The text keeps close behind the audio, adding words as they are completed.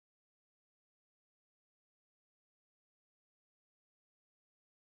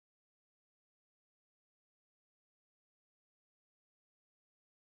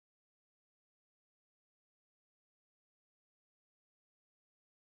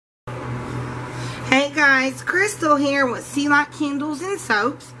guys, Crystal here with Sea Light Candles and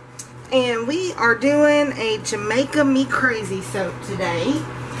Soaps, and we are doing a Jamaica Me Crazy soap today.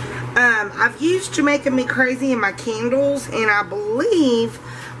 I've used Jamaica Me Crazy in my candles, and I believe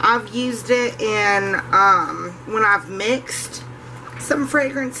I've used it in when I've mixed some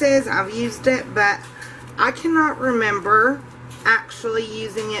fragrances. I've used it, but I cannot remember actually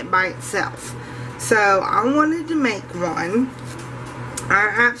using it by itself. So I wanted to make one. I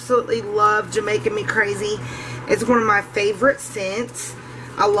absolutely love Jamaica Me Crazy. It's one of my favorite scents.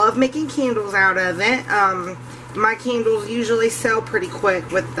 I love making candles out of it. My candles usually sell pretty quick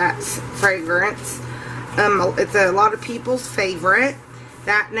with that fragrance. It's a lot of people's favorite.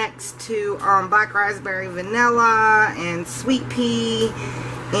 That next to black raspberry vanilla and sweet pea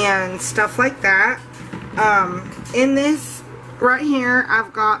and stuff like that. In this right here,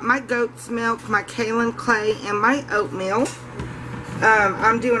 I've got my goat's milk, my kaolin clay, and my oatmeal.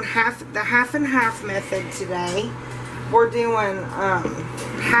 I'm doing the half and half method today. We're doing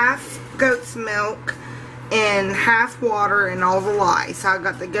half goat's milk and half water and all the lye. So I've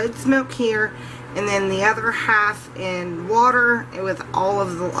got the goat's milk here, and then the other half in water with all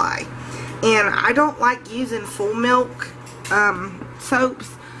of the lye. And I don't like using full milk soaps.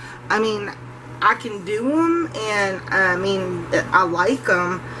 I mean, I can do them, and I mean, I like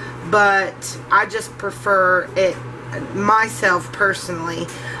them, but I just prefer it myself personally.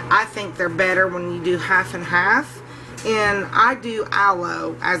 I think they're better when you do half and half, and I do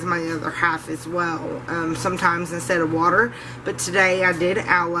aloe as my other half as well, sometimes instead of water, but today I did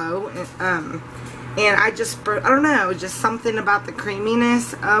aloe. And I don't know, just something about the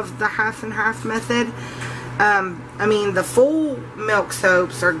creaminess of the half and half method. I mean, the full milk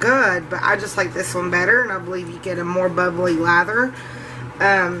soaps are good, but I just like this one better, and I believe you get a more bubbly lather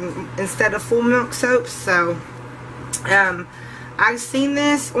instead of full milk soaps. So I've seen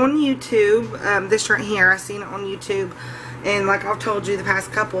this on YouTube, this right here, I've seen it on YouTube, and like I've told you the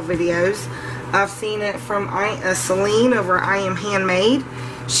past couple videos, I've seen it from Celine over I Am Handmade.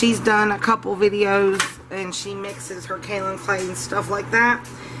 She's done a couple videos, and she mixes her kaolin clay and stuff like that.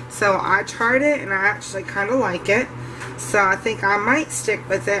 So I tried it, and I actually kind of like it. So I think I might stick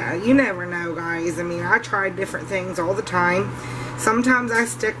with it. You never know, guys. I mean, I try different things all the time. Sometimes I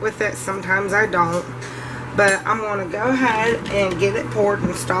stick with it, sometimes I don't. But I'm going to go ahead and get it poured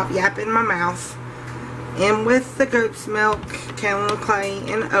and stop yapping my mouth. In with the goat's milk, kaolin clay,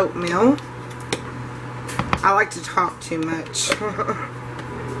 and oatmeal. I like to talk too much.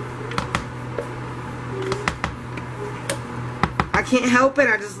 I can't help it.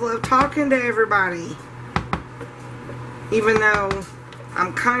 I just love talking to everybody. Even though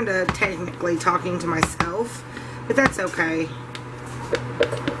I'm kind of technically talking to myself. But that's okay.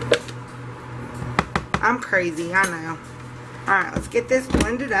 I'm crazy, I know. Alright, let's get this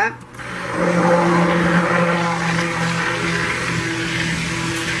blended up.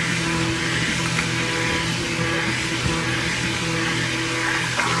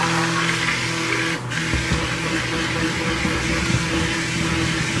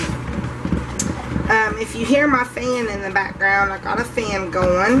 If you hear my fan in the background, I got a fan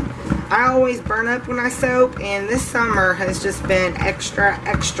going. I always burn up when I soap, and this summer has just been extra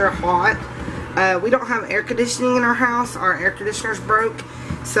hot. We don't have air conditioning in our house. Our air conditioner's broke,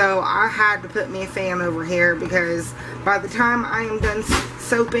 so I had to put me a fan over here, because by the time I am done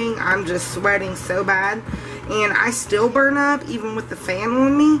soaping, I'm just sweating so bad, and I still burn up even with the fan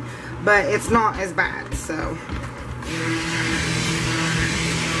on me, but it's not as bad. So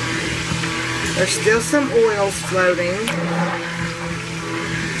there's still some oils floating.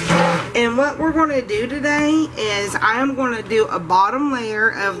 And what we're going to do today is I am going to do a bottom layer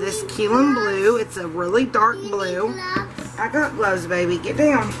of this Keelan blue. It's a really dark blue. I got gloves, baby. Get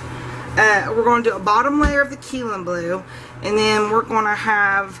down. We're going to do a bottom layer of the Keelan blue. And then we're going to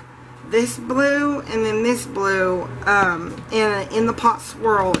have this blue and then this blue in the pot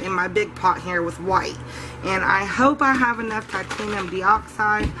swirl in my big pot here with white. And I hope I have enough titanium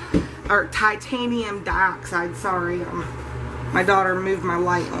dioxide. Or titanium dioxide, sorry. My daughter moved my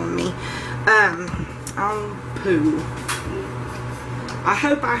light on me. Oh, poo. I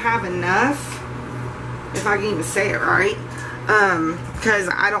hope I have enough, if I can even say it right, because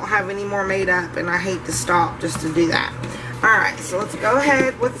I don't have any more made up, and I hate to stop just to do that. Alright, so let's go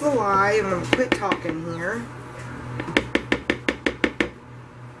ahead with the lye. I'm going to quit talking here.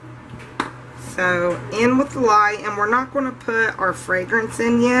 So, in with the lye, and we're not going to put our fragrance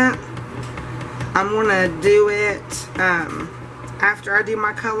in yet. I'm going to do it after I do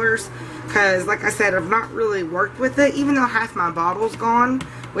my colors, because like I said, I've not really worked with it, even though half my bottle's gone,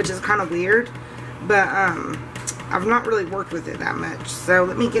 which is kind of weird, but I've not really worked with it that much. So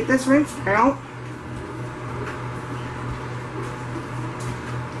let me get this rinsed out.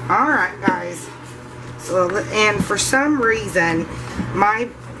 Alright guys, so, and for some reason my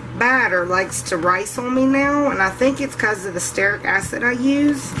batter likes to rice on me now, and I think it's because of the stearic acid I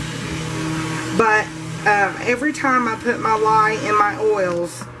use. But every time I put my lye in my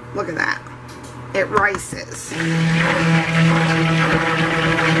oils, look at that, it rices. And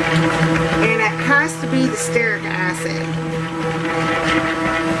it has to be the stearic acid.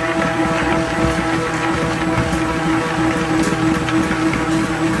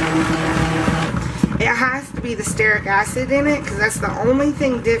 It has to be the stearic acid in it, because that's the only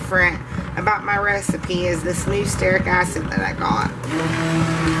thing different about my recipe is this new stearic acid that I got.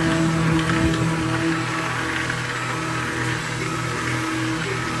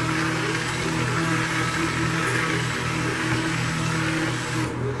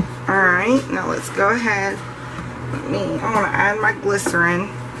 Alright, now let's go ahead. I want to add my glycerin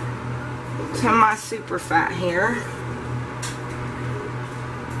to my super fat here.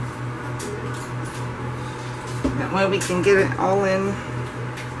 That way we can get it all in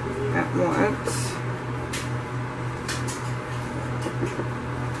at once.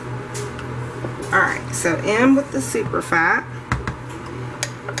 Alright, so in with the super fat.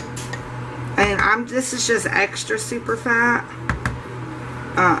 And this is just extra super fat.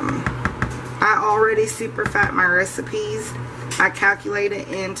 I already super fat my recipes. I calculate it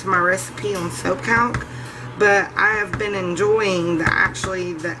into my recipe on SoapCalc, but I have been enjoying the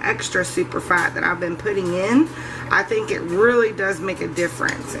extra super fat that I've been putting in. I think it really does make a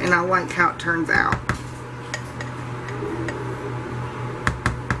difference, and I like how it turns out.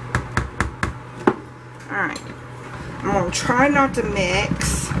 Alright, I'm going to try not to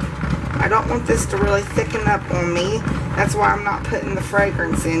mix. I don't want this to really thicken up on me. That's why I'm not putting the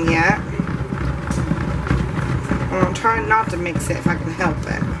fragrance in yet. I'm trying not to mix it if I can help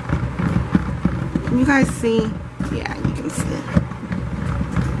it. Can you guys see? Yeah, you can see it.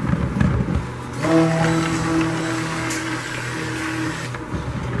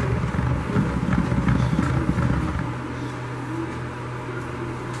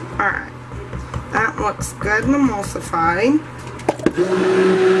 Alright. That looks good and emulsified.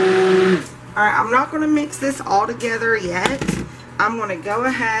 Alright, I'm not going to mix this all together yet. I'm going to go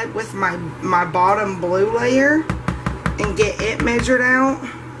ahead with my bottom blue layer and get it measured out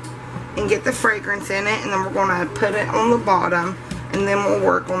and get the fragrance in it, and then we're going to put it on the bottom, and then we'll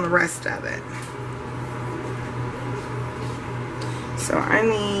work on the rest of it. So I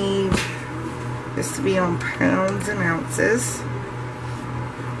need this to be on pounds and ounces.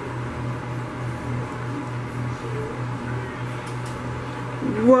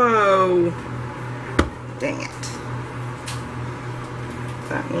 Whoa! Dang it.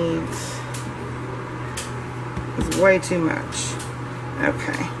 That needs... it's way too much.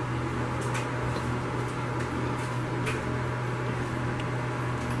 Okay.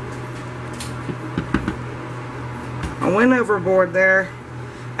 I went overboard there.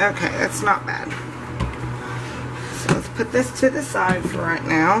 Okay, that's not bad. So let's put this to the side for right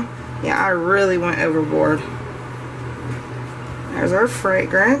now. Yeah, I really went overboard. There's our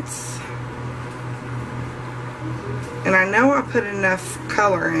fragrance. And I know I put enough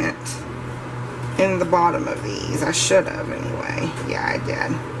colorant in the bottom of these. I should have anyway. Yeah, I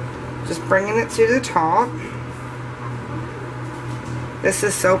did. Just bringing it to the top. This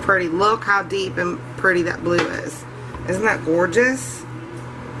is so pretty. Look how deep and pretty that blue is. Isn't that gorgeous?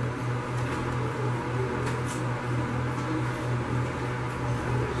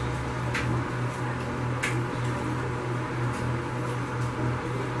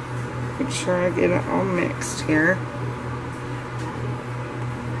 Make sure I get it all mixed here.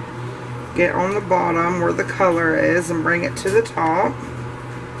 Get on the bottom where the color is and bring it to the top.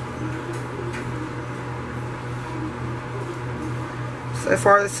 So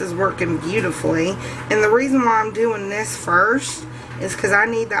far this is working beautifully, and the reason why I'm doing this first is because I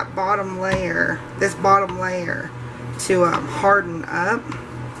need that bottom layer, this bottom layer, to harden up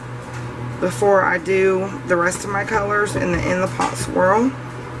before I do the rest of my colors in the pot swirl.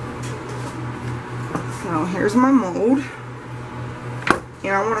 So here's my mold,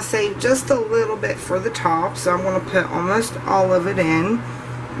 and I want to save just a little bit for the top, so I'm going to put almost all of it in.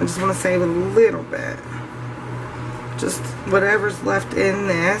 I just want to save a little bit. Just whatever's left in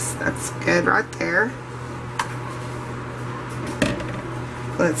this, that's good right there.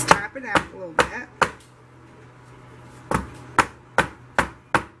 Let's tap it out a little bit.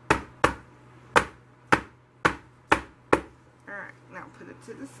 Alright, now put it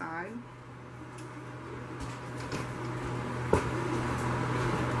to the side.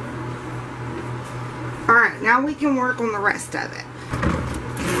 Alright, now we can work on the rest of it.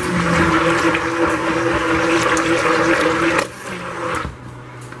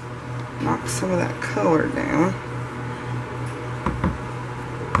 knock some of that color down.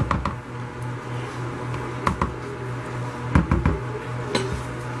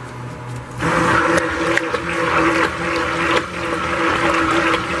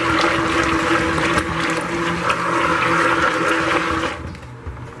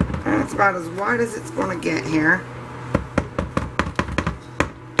 And it's about as white as it's going to get here.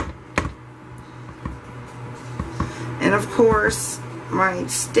 And of course, my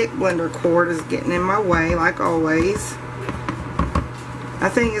stick blender cord is getting in my way, like always.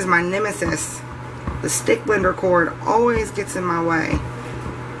 That thing is my nemesis. The stick blender cord always gets in my way.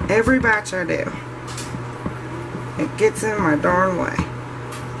 Every batch I do, it gets in my darn way.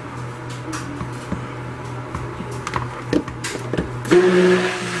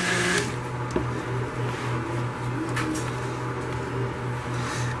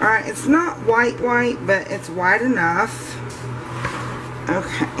 Alright, it's not white, but it's white enough.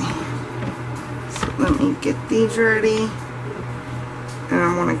 Okay. So let me get these ready. And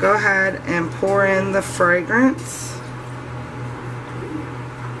I'm going to go ahead and pour in the fragrance.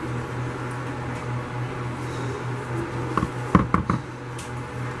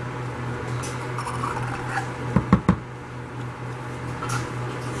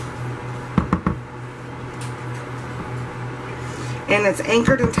 And it's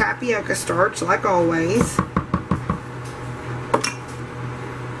anchored in tapioca starch, like always.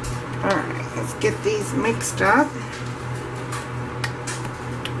 Alright, let's get these mixed up.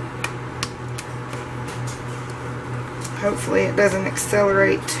 Hopefully it doesn't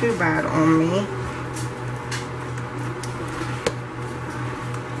accelerate too bad on me.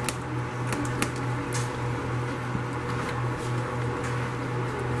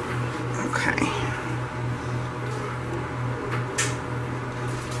 Okay.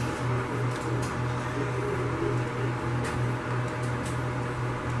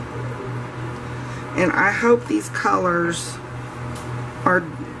 And I hope these colors are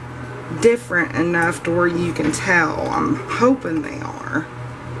different enough to where you can tell. I'm hoping they are.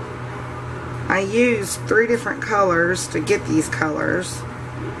 I used 3 different colors to get these colors.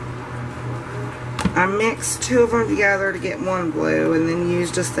 I mixed 2 of them together to get one blue and then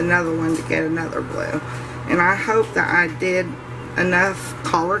used just another one to get another blue. And I hope that I did enough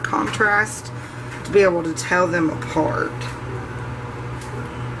color contrast to be able to tell them apart.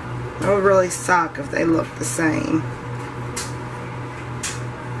 It would really suck if they looked the same.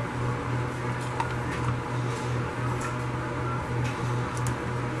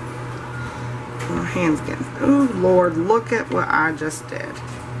 My hand's getting... Oh, Lord, look at what I just did.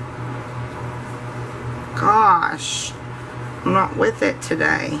 Gosh. I'm not with it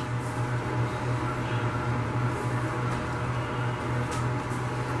today.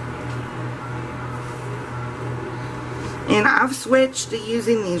 And I've switched to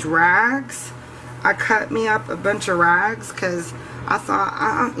using these rags. I cut me up a bunch of rags because I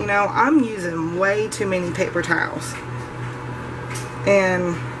thought, you know, I'm using way too many paper towels.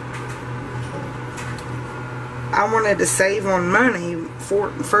 And I wanted to save on money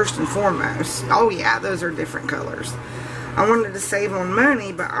first and foremost. Oh yeah, those are different colors. I wanted to save on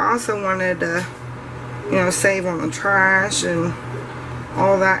money, but I also wanted to, you know, save on the trash and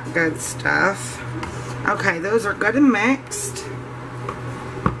all that good stuff. Okay, those are good and mixed.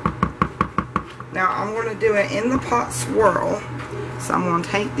 Now I'm going to do it in the pot swirl. So I'm going to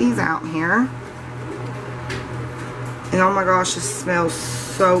take these out here. And oh my gosh, this smells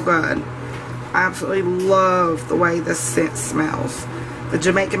so good. I absolutely love the way this scent smells. The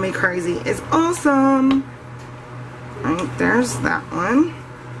Jamaica Me Crazy is awesome. Alright, there's that one.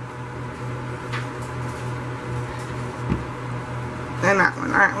 And that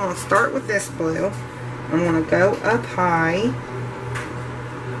one. Alright, I'm going to start with this blue. I'm going to go up high.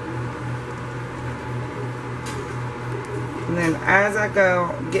 And then as I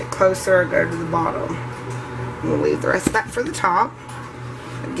get closer, I go to the bottom. We'll leave the rest of that for the top.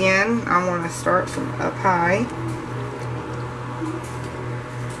 Again, I want to start from up high.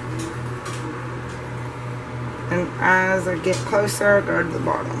 And as I get closer, I go to the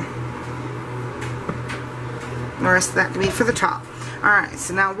bottom. The rest of that can be for the top. Alright,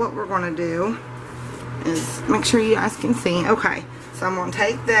 so now what we're going to do is make sure you guys can see. Okay, so I'm going to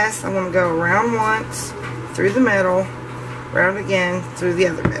take this, I'm going to go around once, through the middle, around again, through the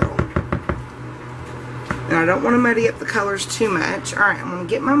other middle. And I don't want to muddy up the colors too much. Alright, I'm going to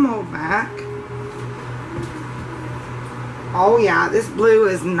get my mold back. Oh yeah, this blue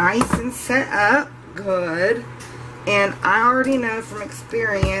is nice and set up. Good. And I already know from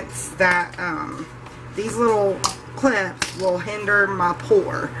experience that these little clips will hinder my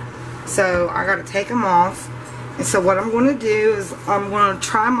pour. So I got to take them off. And so what I'm going to do is I'm going to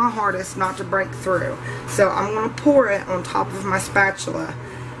try my hardest not to break through. So I'm going to pour it on top of my spatula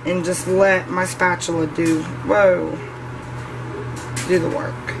and just let my spatula do the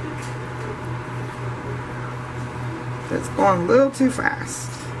work. It's going a little too fast.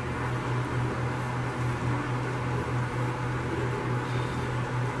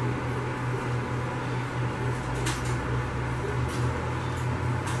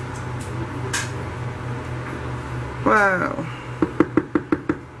 Whoa.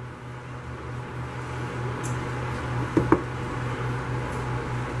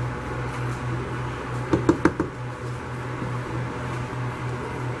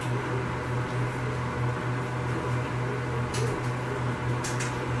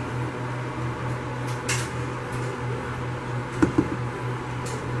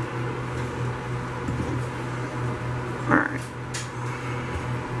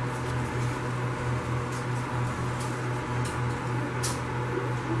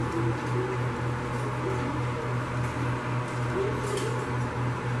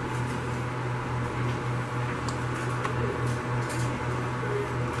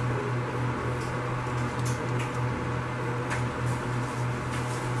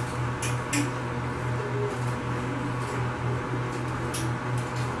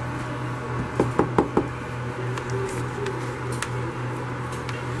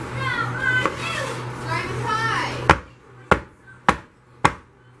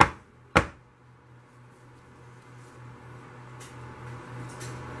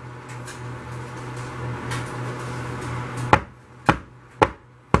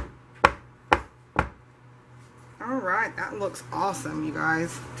 Alright, that looks awesome, you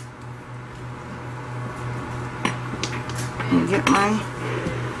guys. Let me get my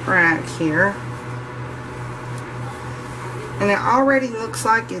rag here. And it already looks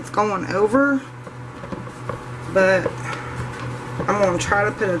like it's going over, but I'm going to try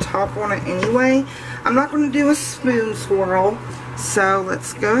to put a top on it anyway. I'm not going to do a spoon swirl, so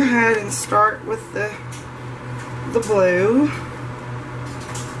let's go ahead and start with the blue,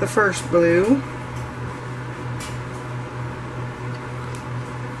 the first blue.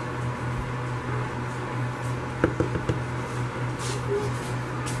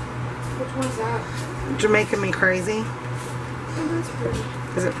 Which one's that? Jamaica Me Crazy. Oh, that's pretty.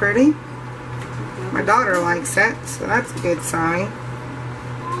 Is it pretty? My daughter likes it, so that's a good sign.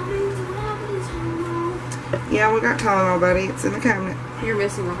 Yeah, we got Tylenol, buddy. It's in the cabinet. You're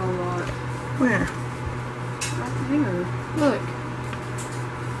missing a whole lot. Where? Right here. Look.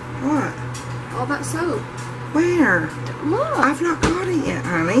 What? All that soap. Where? Look. I've not got it yet,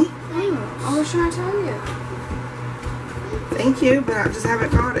 honey. Damn. I was trying to tell you. Thank you, but I just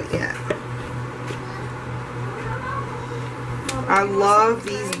haven't got it yet. I love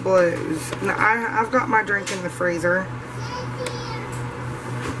these blues. Now, I've got my drink in the freezer.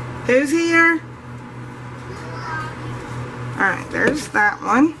 Who's here? Alright, there's that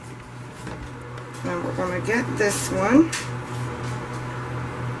one. Then we're going to get this one.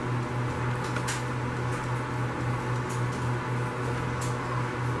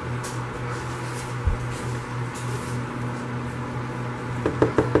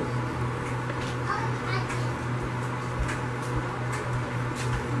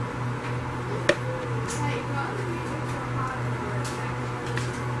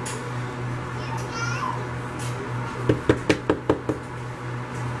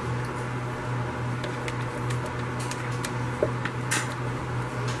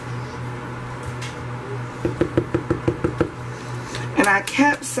 And I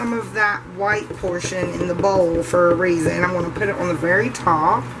kept some of that white portion in the bowl for a reason. I'm going to put it on the very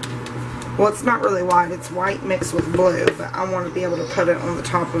top. Well, it's not really white. It's white mixed with blue. But I want to be able to put it on the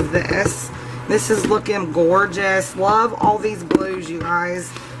top of this. This is looking gorgeous. Love all these blues, you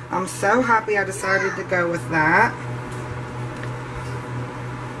guys. I'm so happy I decided to go with that.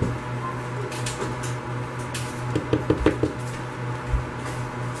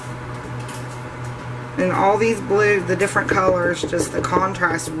 And all these blues, the different colors, just the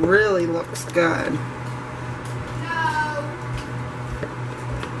contrast really looks good. No.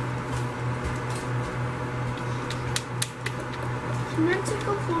 Can I take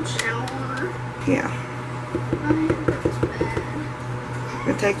a full shower? Yeah. My hair hurts bad.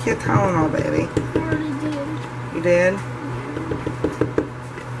 You take your Tylenol, baby. I already did. You did?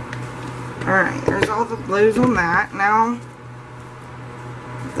 Alright, there's all the blues on that. Now,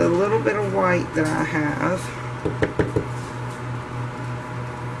 the little bit of white that I have.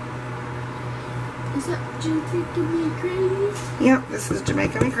 Is that Jamaica Me Crazy? Yep, this is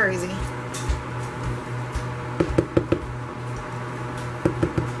Jamaica Me Crazy.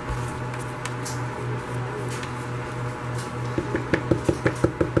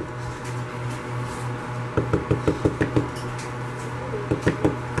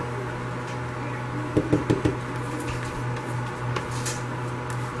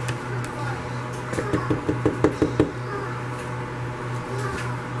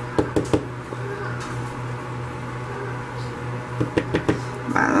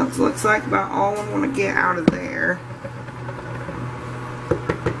 That looks like about all I want to get out of there.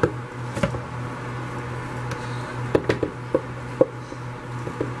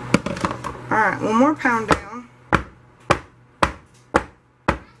 Alright, one more pound down.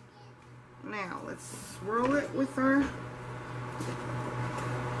 Now, let's swirl it with our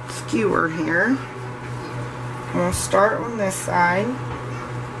skewer here. I'm going to start on this side.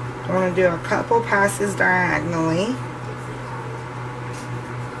 I'm going to do a couple passes diagonally.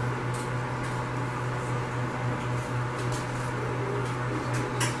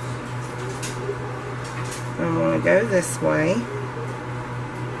 I'm going to go this way.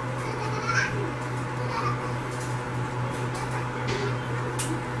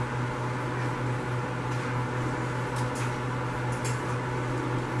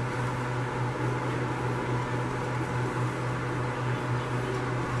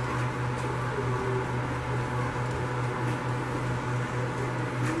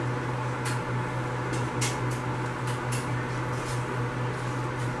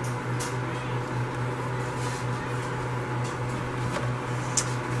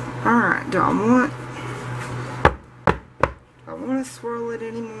 Alright, do I want to swirl it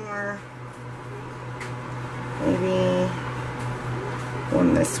anymore? Maybe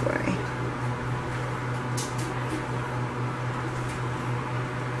one this way.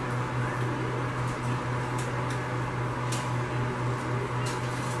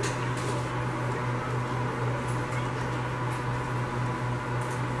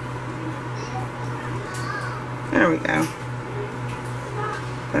 There we go.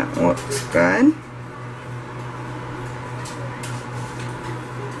 That looks good.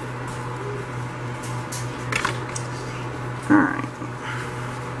 Alright.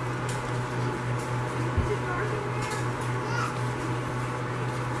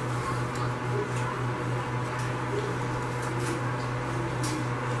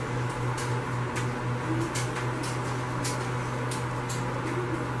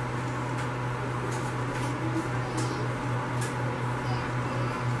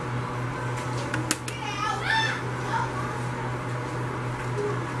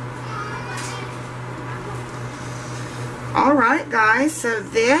 Alright guys, so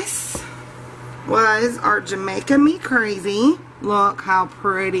this was our Jamaica Me Crazy. Look how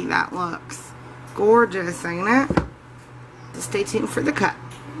pretty that looks. Gorgeous, ain't it? So stay tuned for the cut.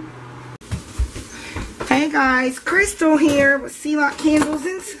 Hey guys, Crystal here with Sea Lot Candles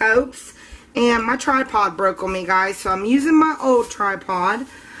and Soaps. And my tripod broke on me, guys, so I'm using my old tripod.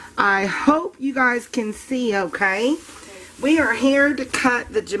 I hope you guys can see okay. We are here to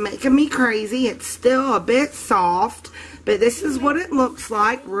cut the Jamaica Me Crazy. It's still a bit soft, but this is what it looks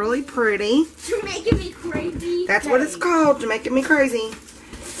like. Really pretty. Jamaica Me Crazy. That's what it's called, Jamaica Me Crazy.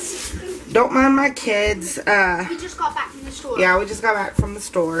 Don't mind my kids. We just got back from the store. Yeah, we just got back from the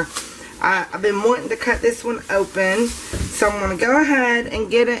store. I've been wanting to cut this one open, so I'm going to go ahead and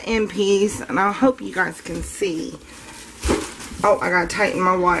get it in piece, and I hope you guys can see. Oh, I got to tighten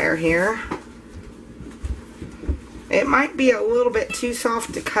my wire here. It might be a little bit too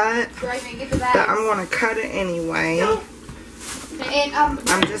soft to cut, but I'm going to cut it anyway.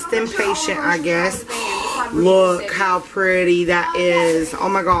 I'm just impatient, I guess. Look how pretty that is. Oh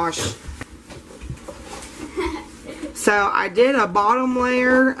my gosh. So I did a bottom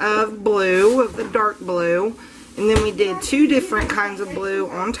layer of blue, of the dark blue, and then we did two different kinds of blue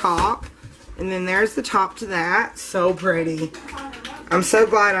on top, and then there's the top to that. So pretty. I'm so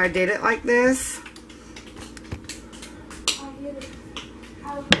glad I did it like this.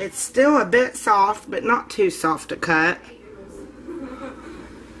 It's still a bit soft, but not too soft to cut.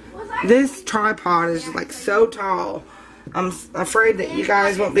 This tripod is like so tall. I'm afraid that you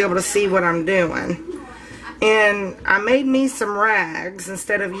guys won't be able to see what I'm doing. And I made me some rags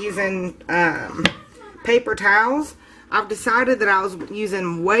instead of using paper towels. I've decided that I was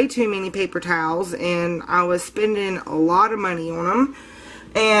using way too many paper towels and I was spending a lot of money on them.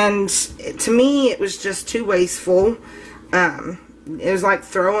 And to me, it was just too wasteful. It was like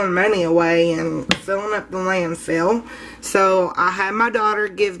throwing money away and filling up the landfill. So I had my daughter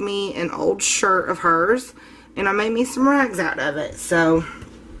give me an old shirt of hers, and I made me some rags out of it. So,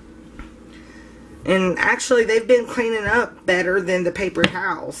 and actually they've been cleaning up better than the paper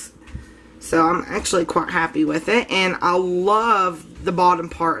towels. So I'm actually quite happy with it, and I love the bottom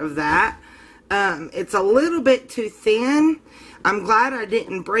part of that. It's a little bit too thin. I'm glad I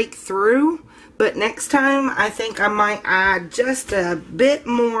didn't break through. But next time, I think I might add just a bit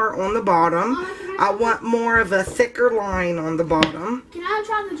more on the bottom. I want more of a thicker line on the bottom. Can I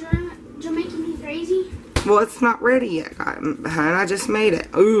try Jamaica me crazy. Well, it's not ready yet, hon. I just made it.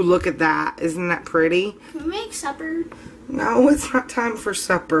 Ooh, look at that. Isn't that pretty? Can we make supper? No, it's not time for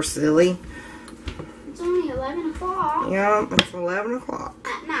supper, silly. It's only 11 o'clock. Yeah, it's 11 o'clock.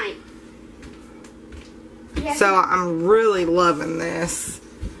 At night. Yeah, So I'm really loving this.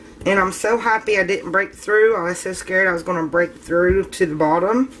 And I'm so happy I didn't break through. I was so scared I was going to break through to the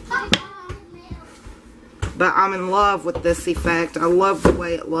bottom. But I'm in love with this effect. I love the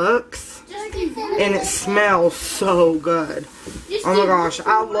way it looks. And it smells so good. Oh my gosh,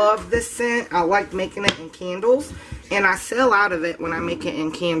 I love this scent. I like making it in candles. And I sell out of it when I make it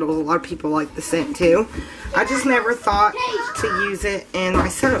in candles. A lot of people like the scent too. I just never thought to use it in my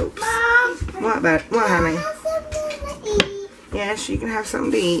soaps. What, honey? Yes, you can have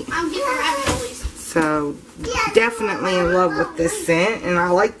something to eat. I'm getting raviolis. So, definitely in love with this scent. And I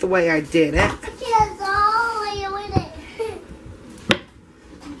like the way I did it.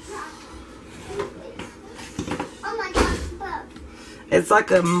 It's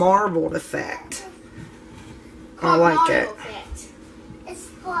like a marbled effect. I like it. It's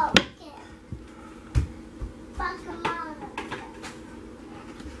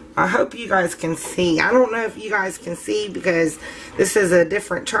I hope you guys can see. I don't know if you guys can see because this is a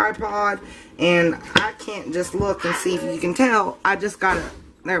different tripod and I can't just look and see if you can tell. I just gotta,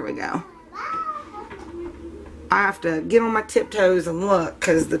 there we go. I have to get on my tiptoes and look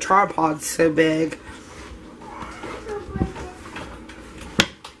because the tripod's so big.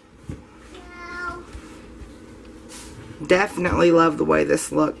 Definitely love the way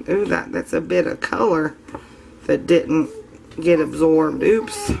this looked. Ooh, that's a bit of color that didn't get absorbed.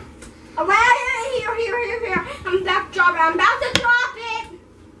 Oops. Here. I'm about to drop it. I'm about to drop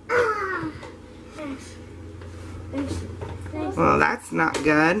it. Well, that's not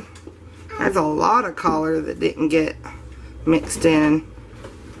good. That's a lot of color that didn't get mixed in.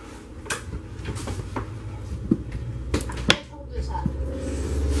 Let's hold this up.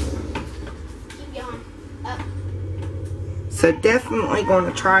 Keep going. Up. So definitely going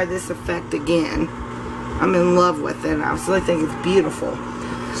to try this effect again. I'm in love with it. I really think it's beautiful.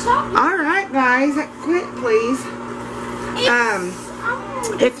 Alright guys, quit please.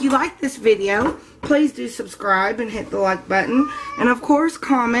 If you like this video, please do subscribe and hit the like button. And of course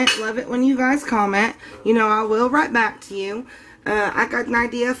comment. Love it when you guys comment. You know I will write back to you. I got an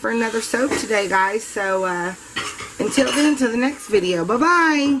idea for another soap today guys. So until then, to the next video. Bye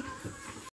bye.